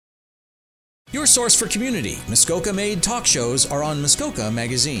Your source for community. Muskoka-made talk shows are on Muskoka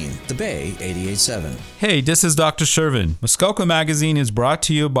Magazine, The Bay 88.7. Hey, this is Dr. Shervin. Muskoka Magazine is brought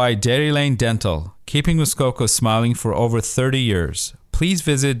to you by Dairy Lane Dental, keeping Muskoka smiling for over 30 years. Please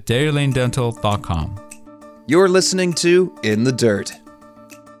visit dairylanedental.com. You're listening to In the Dirt.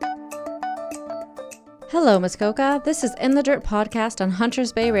 Hello, Muskoka. This is In the Dirt podcast on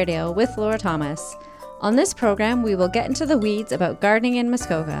Hunters Bay Radio with Laura Thomas. On this program, we will get into the weeds about gardening in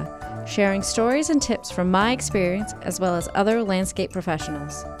Muskoka, sharing stories and tips from my experience as well as other landscape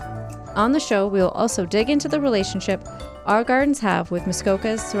professionals. On the show, we will also dig into the relationship our gardens have with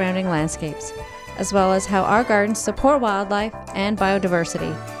Muskoka's surrounding landscapes, as well as how our gardens support wildlife and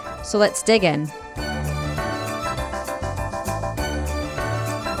biodiversity. So let's dig in.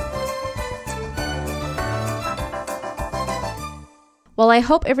 Well, I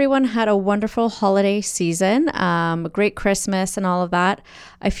hope everyone had a wonderful holiday season, a great Christmas and all of that.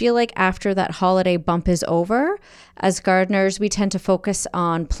 I feel like after that holiday bump is over, as gardeners, we tend to focus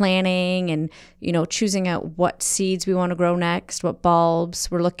on planning and, choosing out what seeds we want to grow next, what bulbs.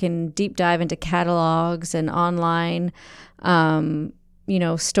 We're looking deep dive into catalogs and online,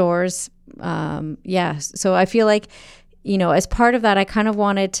 stores. So I feel like, as part of that, I kind of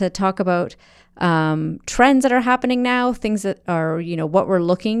wanted to talk about trends that are happening now, things that are, what we're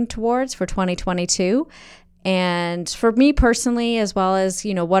looking towards for 2022. And for me personally, as well as,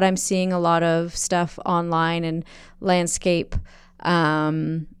 what I'm seeing a lot of stuff online and landscape,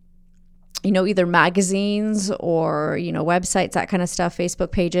 either magazines or, websites, that kind of stuff,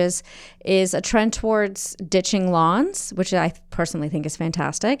 Facebook pages, is a trend towards ditching lawns, which I personally think is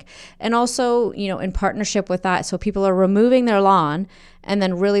fantastic. And also, in partnership with that, so people are removing their lawn and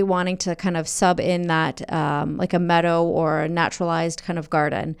then really wanting to kind of sub in that like a meadow or a naturalized kind of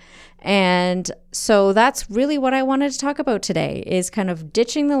garden. And so that's really what I wanted to talk about today, is kind of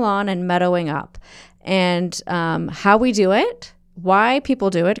ditching the lawn and meadowing up, and how we do it, why people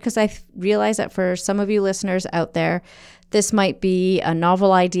do it, because I realize that for some of you listeners out there, this might be a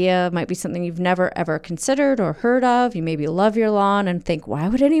novel idea, might be something you've never ever considered or heard of. You maybe love your lawn and think, why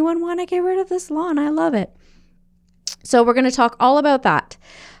would anyone want to get rid of this lawn? I love it. So we're going to talk all about that.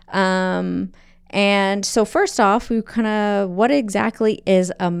 And so first off, what exactly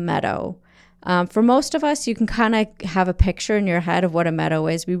is a meadow? For most of us, you can kind of have a picture in your head of what a meadow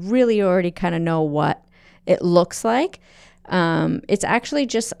is. We really already kind of know what it looks like. It's actually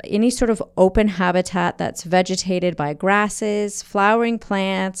just any sort of open habitat that's vegetated by grasses, flowering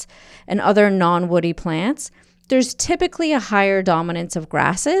plants, and other non-woody plants. There's typically a higher dominance of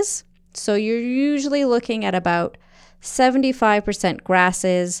grasses. So you're usually looking at about 75%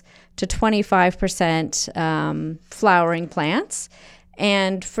 grasses to 25% flowering plants.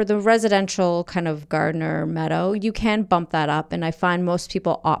 And for the residential kind of gardener meadow, you can bump that up. And I find most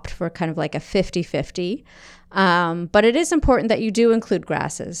people opt for kind of like a 50-50. But it is important that you do include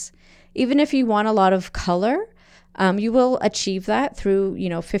grasses. Even if you want a lot of color, you will achieve that through,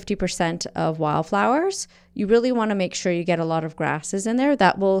 50% of wildflowers. You really want to make sure you get a lot of grasses in there.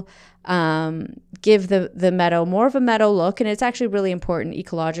 That will give the meadow more of a meadow look. And it's actually really important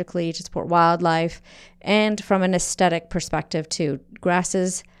ecologically to support wildlife and from an aesthetic perspective too.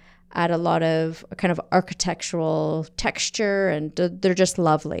 Grasses add a lot of kind of architectural texture, and they're just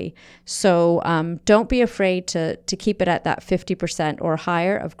lovely. So don't be afraid to keep it at that 50% or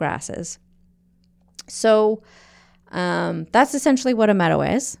higher of grasses. So that's essentially what a meadow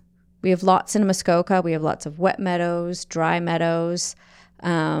is. We have lots in Muskoka. We have lots of wet meadows, dry meadows,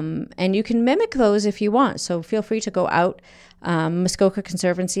 and you can mimic those if you want. So feel free to go out. Muskoka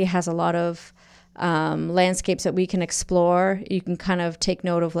Conservancy has a lot of landscapes that we can explore. You can kind of take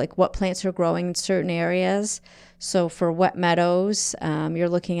note of like what plants are growing in certain areas. So for wet meadows, you're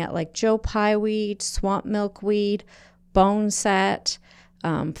looking at like Joe Pye weed, swamp milkweed, boneset,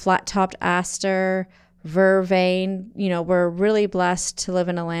 flat-topped aster, vervain. We're really blessed to live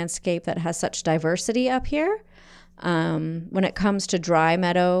in a landscape that has such diversity up here. When it comes to dry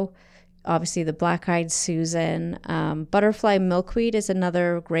meadow, obviously the black-eyed Susan, butterfly milkweed is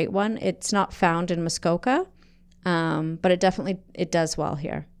another great one. It's not found in Muskoka, but it does well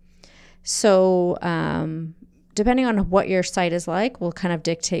here. So depending on what your site is like will kind of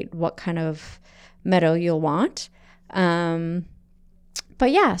dictate what kind of meadow you'll want.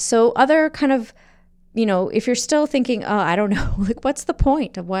 But yeah, so other kind of, if you're still thinking, oh, I don't know, like what's the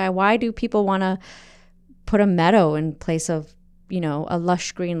point of why do people want to put a meadow in place of, a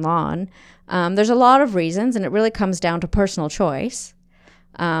lush green lawn? There's a lot of reasons, and it really comes down to personal choice.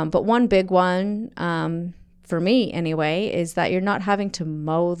 But one big one, for me anyway, is that you're not having to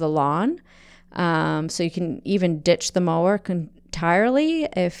mow the lawn. So you can even ditch the mower entirely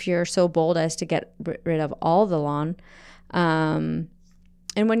if you're so bold as to get rid of all the lawn. And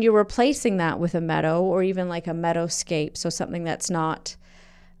when you're replacing that with a meadow or even like a meadowscape, so something that's not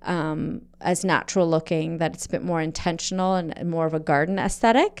as natural looking, that it's a bit more intentional and more of a garden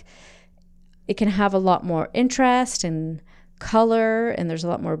aesthetic, it can have a lot more interest and color, and there's a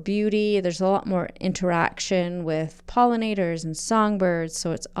lot more beauty. There's a lot more interaction with pollinators and songbirds.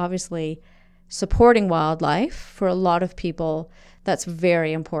 So it's obviously supporting wildlife. For a lot of people, that's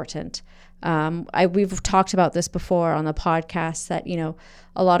very important. We've talked about this before on the podcast that, you know,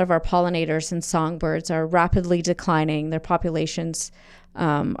 a lot of our pollinators and songbirds are rapidly declining. Their populations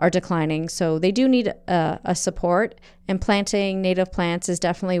are declining. So they do need a support, and planting native plants is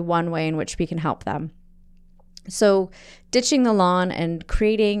definitely one way in which we can help them. So ditching the lawn and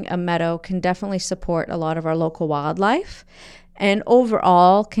creating a meadow can definitely support a lot of our local wildlife, and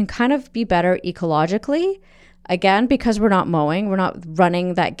overall can kind of be better ecologically. Again, because we're not mowing, we're not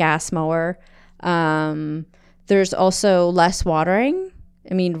running that gas mower. There's also less watering.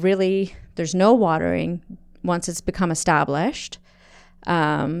 I mean, really, there's no watering once it's become established.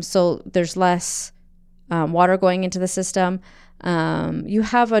 So there's less water going into the system. You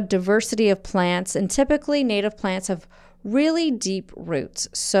have a diversity of plants, and typically native plants have really deep roots.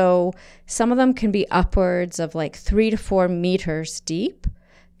 So some of them can be upwards of like 3 to 4 meters deep,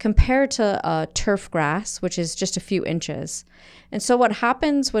 compared to turf grass, which is just a few inches. And so what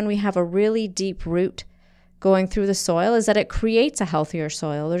happens when we have a really deep root going through the soil is that it creates a healthier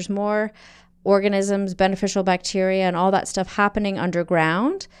soil. There's more organisms, beneficial bacteria, and all that stuff happening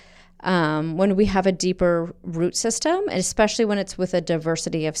underground when we have a deeper root system, especially when it's with a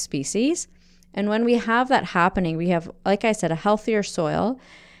diversity of species. And when we have that happening, we have, like I said, a healthier soil.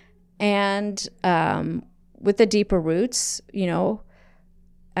 And with the deeper roots, you know,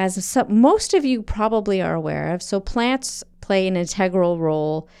 most of you probably are aware of, so plants play an integral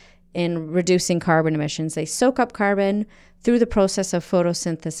role in reducing carbon emissions. They soak up carbon through the process of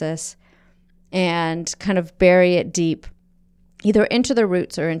photosynthesis and kind of bury it deep, either into the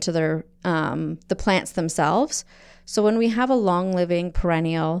roots or into their the plants themselves. So when we have a long-living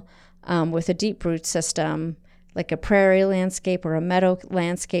perennial with a deep root system, like a prairie landscape or a meadow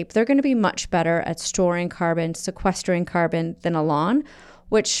landscape, they're going to be much better at storing carbon, sequestering carbon than a lawn,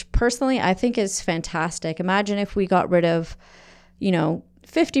 which personally I think is fantastic. Imagine if we got rid of,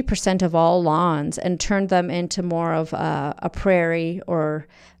 50% of all lawns and turned them into more of a prairie or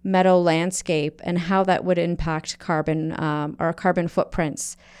meadow landscape, and how that would impact carbon or carbon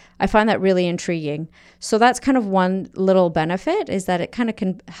footprints. I find that really intriguing. So that's kind of one little benefit, is that it kind of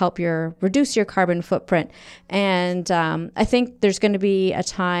can help reduce your carbon footprint. And I think there's going to be a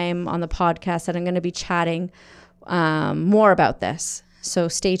time on the podcast that I'm going to be chatting more about this. So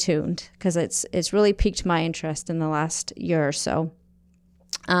stay tuned, because it's really piqued my interest in the last year or so.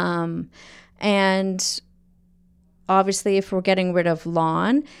 And obviously, if we're getting rid of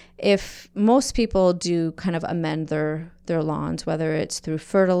lawn, if most people do kind of amend their lawns, whether it's through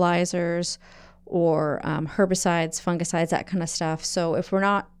fertilizers or herbicides, fungicides, that kind of stuff. So if we're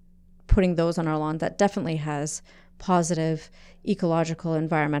not putting those on our lawn, that definitely has positive ecological,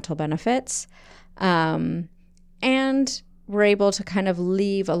 environmental benefits. And we're able to kind of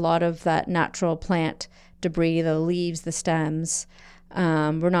leave a lot of that natural plant debris, the leaves, the stems.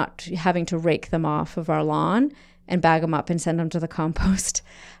 We're not having to rake them off of our lawn and bag them up and send them to the compost.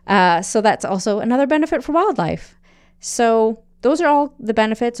 So that's also another benefit for wildlife. So those are all the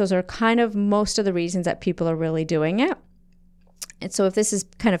benefits. Those are kind of most of the reasons that people are really doing it. And so if this has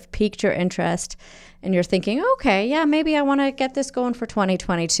kind of piqued your interest and you're thinking, okay, yeah, maybe I want to get this going for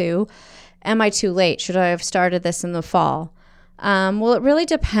 2022. Am I too late? Should I have started this in the fall? Well, it really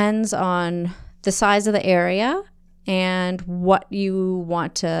depends on the size of the area and what you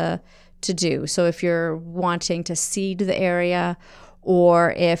want to do. So if you're wanting to seed the area,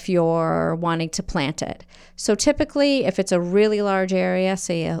 or if you're wanting to plant it. So typically, if it's a really large area,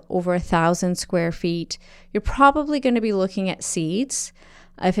 say over 1,000 square feet, you're probably going to be looking at seeds.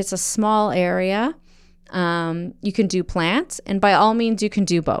 If it's a small area, you can do plants, and by all means, you can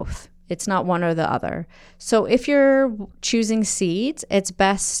do both. It's not one or the other. So if you're choosing seeds, it's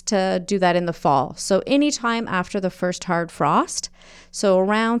best to do that in the fall. So anytime after the first hard frost, so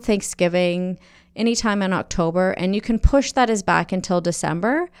around Thanksgiving, anytime in October, and you can push that as back until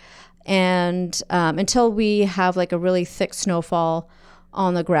December, and until we have like a really thick snowfall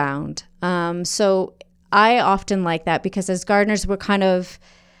on the ground. So I often like that, because as gardeners, we're kind of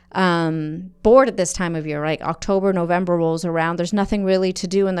bored at this time of year, right? October, November rolls around. There's nothing really to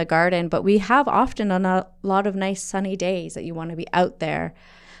do in the garden, but we have often a lot of nice sunny days that you want to be out there.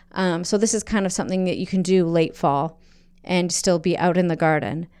 So this is kind of something that you can do late fall. and still be out in the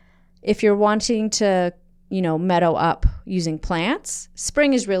garden. If you're wanting to, meadow up using plants,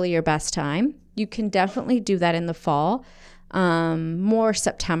 spring is really your best time. You can definitely do that in the fall, more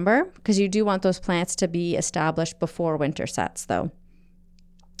September, because you do want those plants to be established before winter sets, though.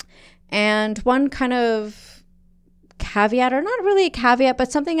 And one kind of caveat, or not really a caveat,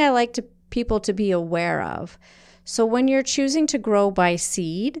 but something I like people to be aware of. So when you're choosing to grow by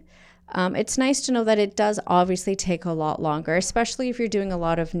seed, it's nice to know that it does obviously take a lot longer, especially if you're doing a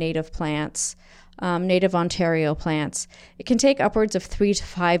lot of native plants, native Ontario plants. It can take upwards of 3 to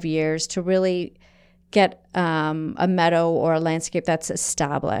 5 years to really get a meadow or a landscape that's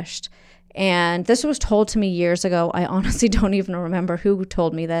established. And this was told to me years ago. I honestly don't even remember who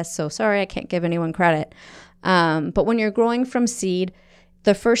told me this, so sorry, I can't give anyone credit. But when you're growing from seed,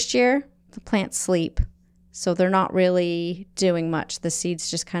 the first year, the plants sleep. So they're not really doing much. The seed's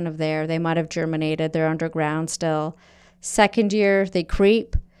just kind of there. They might have germinated. They're underground still. Second year, they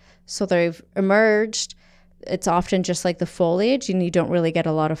creep. So they've emerged. It's often just like the foliage, and you don't really get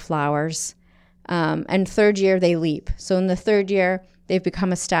a lot of flowers. And third year, they leap. So in the third year, they've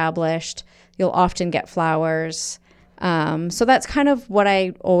become established. You'll often get flowers. So that's kind of what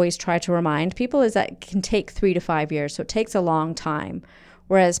I always try to remind people, is that it can take 3 to 5 years. So it takes a long time.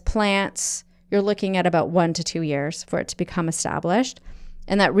 Whereas plants, you're looking at about 1 to 2 years for it to become established.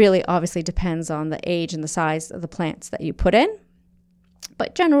 And that really obviously depends on the age and the size of the plants that you put in.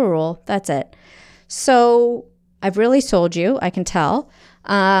 But general rule, that's it. So I've really sold you, I can tell.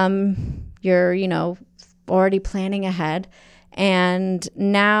 You're, already planning ahead. And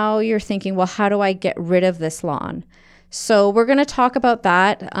now you're thinking, well, how do I get rid of this lawn? So we're going to talk about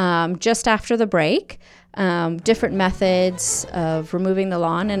that just after the break. Different methods of removing the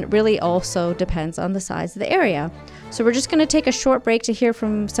lawn, and it really also depends on the size of the area. So we're just going to take a short break to hear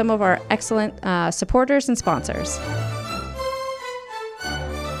from some of our excellent supporters and sponsors.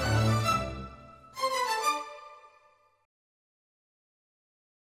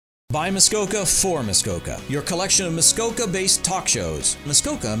 By Muskoka for Muskoka, your collection of Muskoka-based talk shows.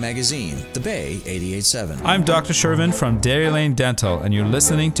 Muskoka Magazine, The Bay 88.7. I'm Dr. Shervin from Dairy Lane Dental, and you're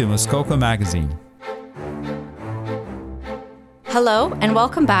listening to Muskoka Magazine. Hello, and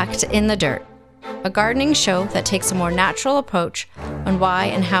welcome back to In the Dirt, a gardening show that takes a more natural approach on why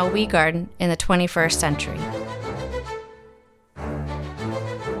and how we garden in the 21st century.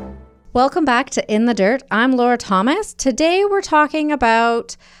 Welcome back to In the Dirt. I'm Laura Thomas. Today we're talking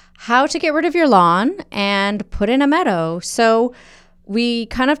about how to get rid of your lawn and put in a meadow. So we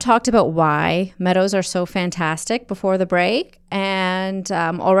kind of talked about why meadows are so fantastic before the break, and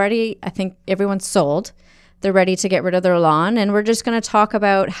already I think everyone's sold. They're ready to get rid of their lawn, and we're just going to talk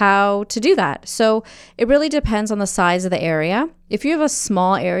about how to do that. So it really depends on the size of the area. If you have a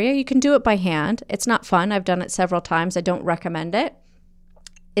small area, you can do it by hand. It's not fun. I've done it several times. I don't recommend it.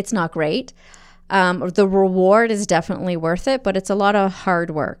 It's not great. The reward is definitely worth it, but it's a lot of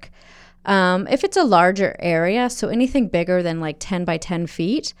hard work. If it's a larger area, so anything bigger than like 10 by 10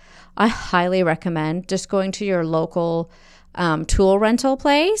 feet, I highly recommend just going to your local tool rental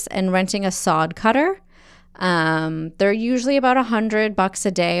place and renting a sod cutter. They're usually about $100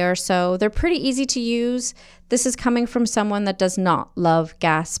 a day or so. They're pretty easy to use. This is coming from someone that does not love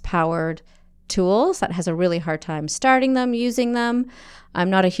gas-powered tools, that has a really hard time starting them, using them. I'm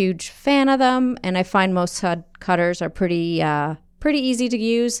not a huge fan of them, and I find most sod cutters are pretty easy to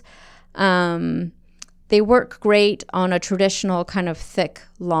use. They work great on a traditional kind of thick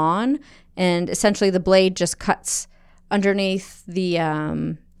lawn, and essentially the blade just cuts underneath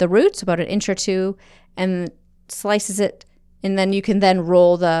the roots about 1 inch or 2 and slices it, and then you can then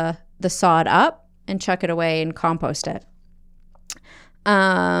roll the sod up and chuck it away and compost it.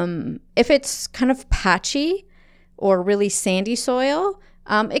 If it's kind of patchy or really sandy soil,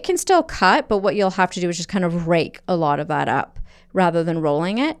 it can still cut, but what you'll have to do is just kind of rake a lot of that up rather than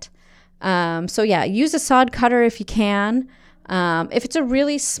rolling it. So yeah, use a sod cutter if you can. If it's a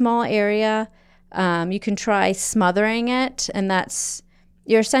really small area, you can try smothering it, and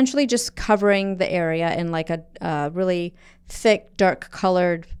you're essentially just covering the area in like a really thick, dark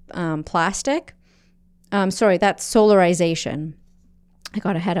colored plastic. Sorry, that's solarization. I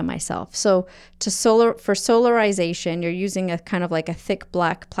got ahead of myself. So for solarization, you're using a kind of like a thick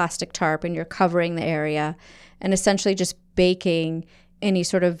black plastic tarp, and you're covering the area and essentially just baking any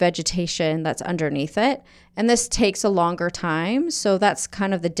sort of vegetation that's underneath it. And this takes a longer time. So that's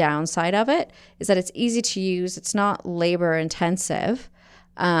kind of the downside of it, is that it's easy to use. It's not labor intensive.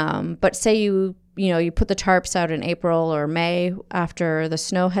 But say you put the tarps out in April or May after the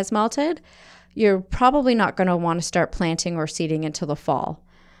snow has melted, you're probably not going to want to start planting or seeding until the fall.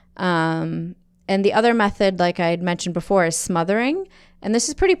 And And the other method, like I had mentioned before, is smothering. And this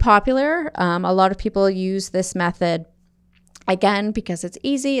is pretty popular. A lot of people use this method, again, because it's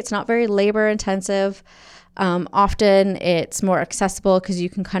easy. It's not very labor intensive. Often it's more accessible because you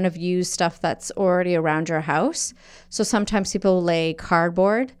can kind of use stuff that's already around your house. So sometimes people lay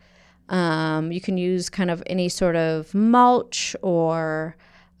cardboard. You can use kind of any sort of mulch or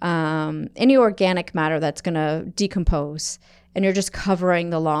any organic matter that's going to decompose, and you're just covering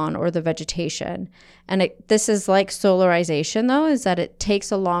the lawn or the vegetation. And this is like solarization, though, is that it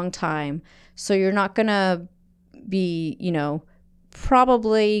takes a long time. So you're not going to be,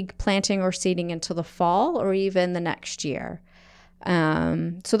 probably planting or seeding until the fall or even the next year.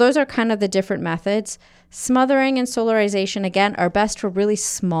 So those are kind of the different methods. Smothering and solarization, again, are best for really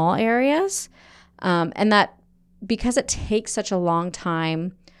small areas. And that because it takes such a long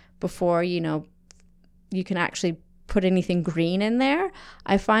time before, you can actually put anything green in there,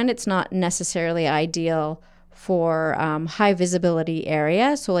 I find it's not necessarily ideal for high visibility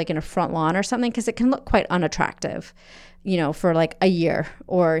area. So like in a front lawn or something, because it can look quite unattractive, for like a year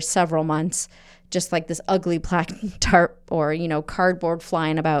or several months, just like this ugly black tarp or, cardboard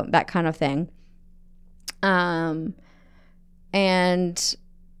flying about, that kind of thing. And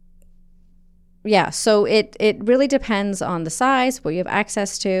yeah, so it really depends on the size, what you have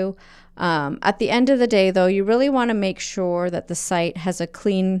access to. At the end of the day, though, you really want to make sure that the site has a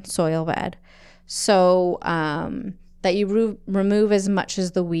clean soil bed. So that you remove as much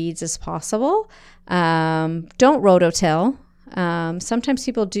as the weeds as possible. Don't rototill. Sometimes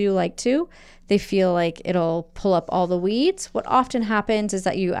people do like to. They feel like it'll pull up all the weeds. What often happens is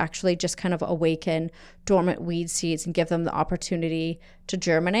that you actually just kind of awaken dormant weed seeds and give them the opportunity to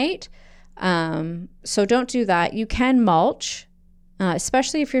germinate. So don't do that. You can mulch,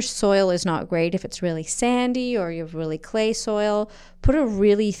 especially if your soil is not great. If it's really sandy or you have really clay soil, put a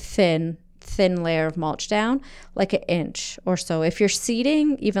really thin layer of mulch down, like 1 inch or so. If you're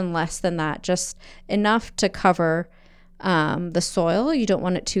seeding, even less than that, just enough to cover the soil. You don't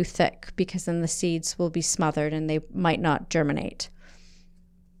want it too thick because then the seeds will be smothered and they might not germinate.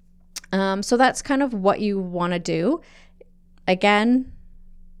 So that's kind of what you want to do. Again,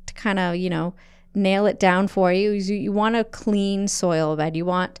 to kind of, nail it down for you, you want a clean soil bed. You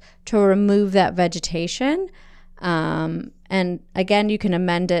want to remove that vegetation. And again, you can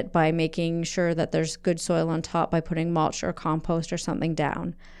amend it by making sure that there's good soil on top by putting mulch or compost or something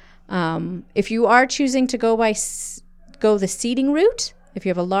down. If you are choosing to go the seeding route, if you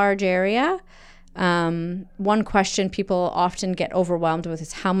have a large area, one question people often get overwhelmed with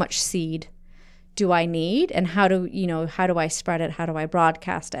is how much seed do I need and how do I spread it? How do I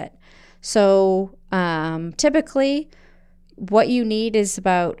broadcast it? So typically what you need is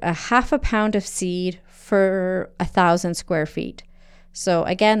about 1/2 pound of seed for 1,000 square feet. So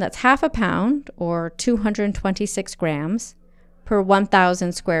again, that's 1/2 pound or 226 grams per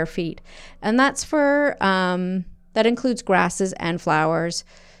 1,000 square feet. And that's for, that includes grasses and flowers.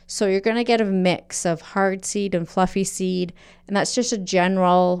 So you're going to get a mix of hard seed and fluffy seed. And that's just a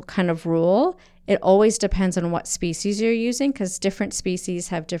general kind of rule. It always depends on what species you're using because different species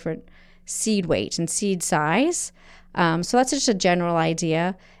have different seed weight and seed size. So that's just a general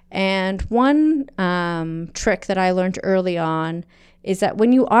idea. And one trick that I learned early on is that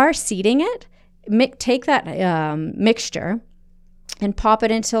when you are seeding it, take that mixture and pop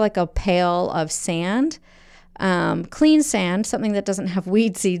it into like a pail of sand, clean sand, something that doesn't have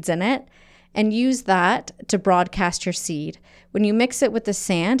weed seeds in it, and use that to broadcast your seed. When you mix it with the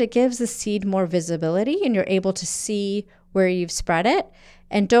sand, it gives the seed more visibility and you're able to see where you've spread it.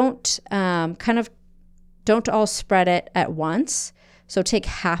 And don't all spread it at once. So take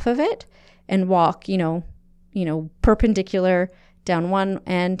half of it and walk, perpendicular down one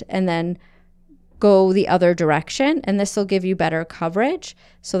end and then go the other direction. And this will give you better coverage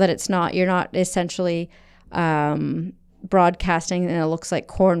so that you're not essentially broadcasting and it looks like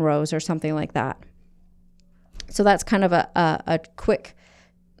cornrows or something like that. So that's kind of a quick,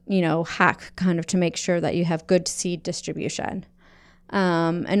 hack kind of to make sure that you have good seed distribution.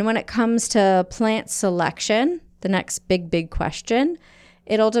 And when it comes to plant selection, the next big question,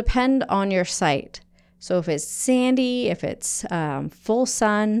 it'll depend on your site. So if it's sandy, if it's full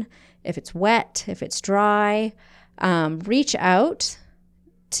sun, if it's wet, if it's dry, reach out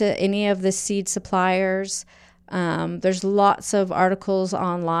to any of the seed suppliers. There's lots of articles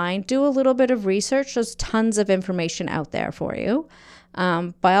online. Do a little bit of research. There's tons of information out there for you.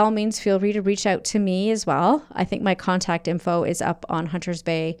 By all means, feel free to reach out to me as well. I think my contact info is up on Hunters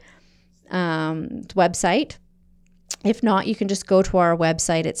Bay website. If not, you can just go to our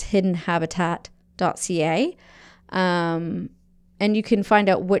website. It's hiddenhabitat.ca. and you can find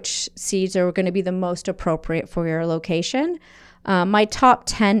out which seeds are going to be the most appropriate for your location. My top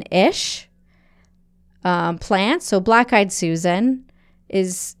 10-ish plants, so Black-Eyed Susan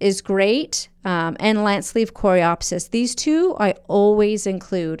is great, and Lance Leaf Coreopsis. These two I always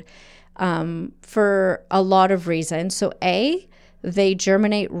include for a lot of reasons. So they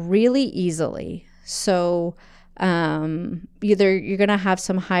germinate really easily. So either you're going to have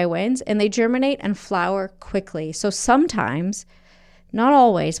some high winds, and they germinate and flower quickly. So sometimes, not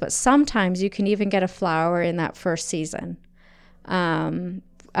always, but sometimes you can even get a flower in that first season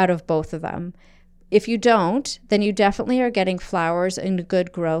out of both of them. If you don't, then you definitely are getting flowers and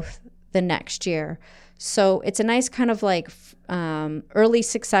good growth the next year. So it's a nice kind of like early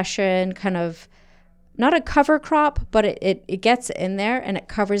succession, kind of not a cover crop, but it gets in there and it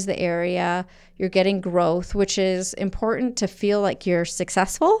covers the area. You're getting growth, which is important to feel like you're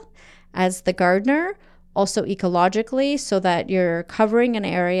successful as the gardener, also ecologically, so that you're covering an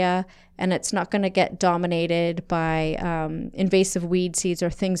area and it's not going to get dominated by invasive weed seeds or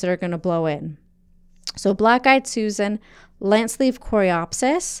things that are going to blow in. So Black-Eyed Susan, Lance Leaf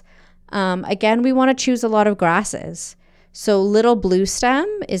Coreopsis. Again, we want to choose a lot of grasses. So Little Blue Stem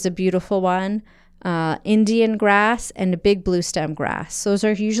is a beautiful one. Indian grass and big blue stem grass. Those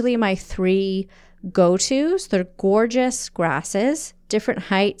are usually my 3 go-tos. They're gorgeous grasses, different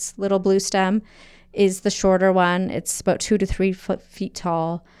heights. Little blue stem is the shorter one. It's about 2 to 3 feet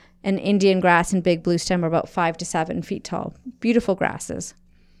tall. And Indian grass and big blue stem are about 5 to 7 feet tall. Beautiful grasses.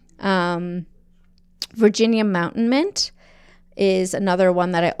 Virginia Mountain Mint is another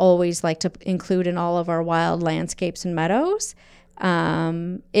one that I always like to include in all of our wild landscapes and meadows.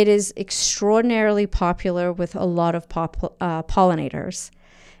 It is extraordinarily popular with a lot of pollinators,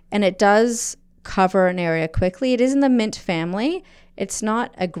 and it does cover an area quickly. It is in the mint family. It's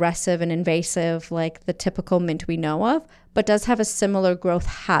not aggressive and invasive like the typical mint we know of, but does have a similar growth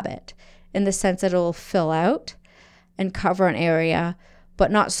habit in the sense that it will fill out and cover an area,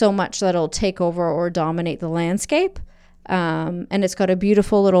 but not so much that it'll take over or dominate the landscape. And it's got a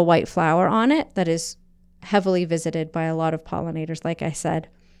beautiful little white flower on it that is heavily visited by a lot of pollinators, like I said.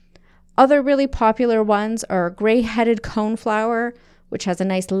 Other really popular ones are gray-headed coneflower, which has a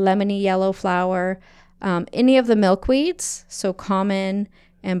nice lemony yellow flower. Any of the milkweeds, so common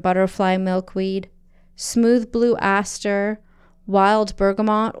and butterfly milkweed, smooth blue aster, wild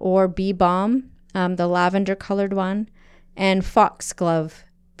bergamot or bee balm, the lavender colored one, and foxglove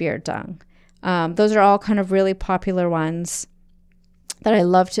beard dung. Those are all kind of really popular ones that I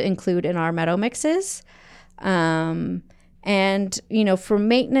love to include in our meadow mixes. And, for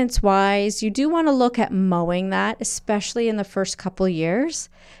maintenance wise, you do want to look at mowing that, especially in the first couple years.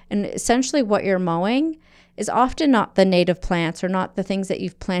 And essentially what you're mowing is often not the native plants or not the things that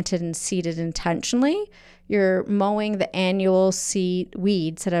you've planted and seeded intentionally. You're mowing the annual seed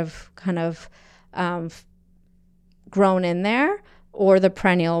weeds that have kind of grown in there, or the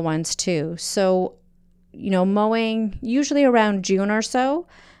perennial ones too. So, mowing usually around June or so,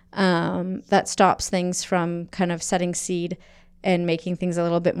 that stops things from kind of setting seed and making things a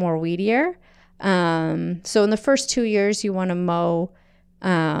little bit more weedier. So in the first 2 years, you want to mow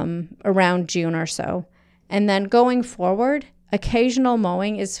around June or so. And then going forward, occasional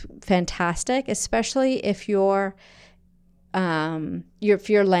mowing is fantastic, especially if your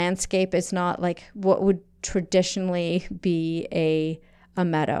landscape is not like what would traditionally be a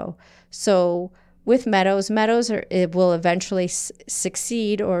meadow. So with meadows will eventually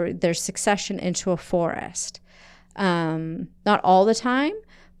succeed, or there's succession into a forest. Not all the time,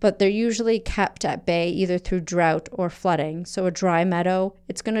 but they're usually kept at bay either through drought or flooding. So a dry meadow,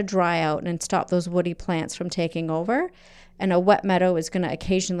 it's going to dry out and stop those woody plants from taking over. And a wet meadow is going to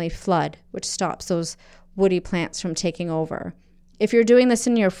occasionally flood, which stops those woody plants from taking over. If you're doing this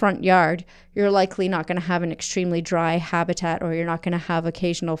in your front yard, you're likely not going to have an extremely dry habitat, or you're not going to have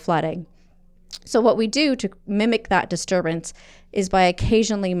occasional flooding. So what we do to mimic that disturbance is by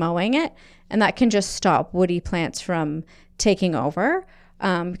occasionally mowing it, and that can just stop woody plants from taking over.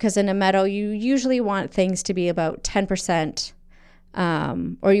 Because in a meadow, you usually want things to be about 10%,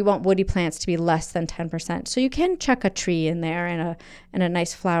 or you want woody plants to be less than 10%. So you can chuck a tree in there and a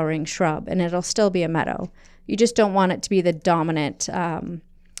nice flowering shrub, and it'll still be a meadow. You just don't want it to be the dominant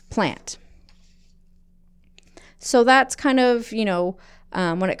plant. So that's kind of,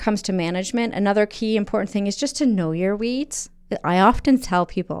 when it comes to management, another key important thing is just to know your weeds. I often tell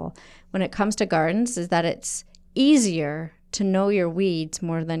people when it comes to gardens is that it's easier to know your weeds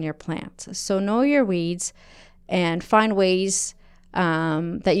more than your plants. So know your weeds and find ways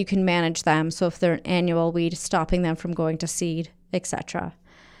that you can manage them. So if they're an annual weed, stopping them from going to seed, etc.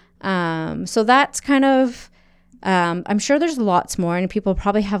 So that's kind of I'm sure there's lots more, and people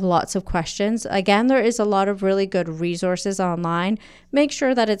probably have lots of questions. Again, there is a lot of really good resources online. Make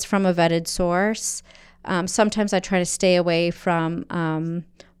sure that it's from a vetted source. Sometimes I try to stay away from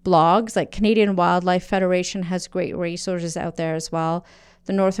blogs. Like Canadian Wildlife Federation has great resources out there as well.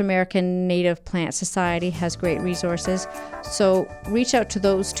 The North American Native Plant Society has great resources. So reach out to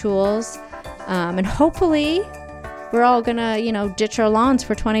those tools, and hopefully we're all gonna, ditch our lawns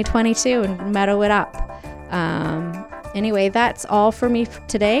for 2022 and meadow it up. Anyway, that's all for me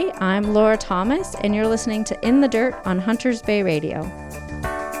today. I'm Laura Thomas, and you're listening to In the Dirt on Hunters Bay Radio.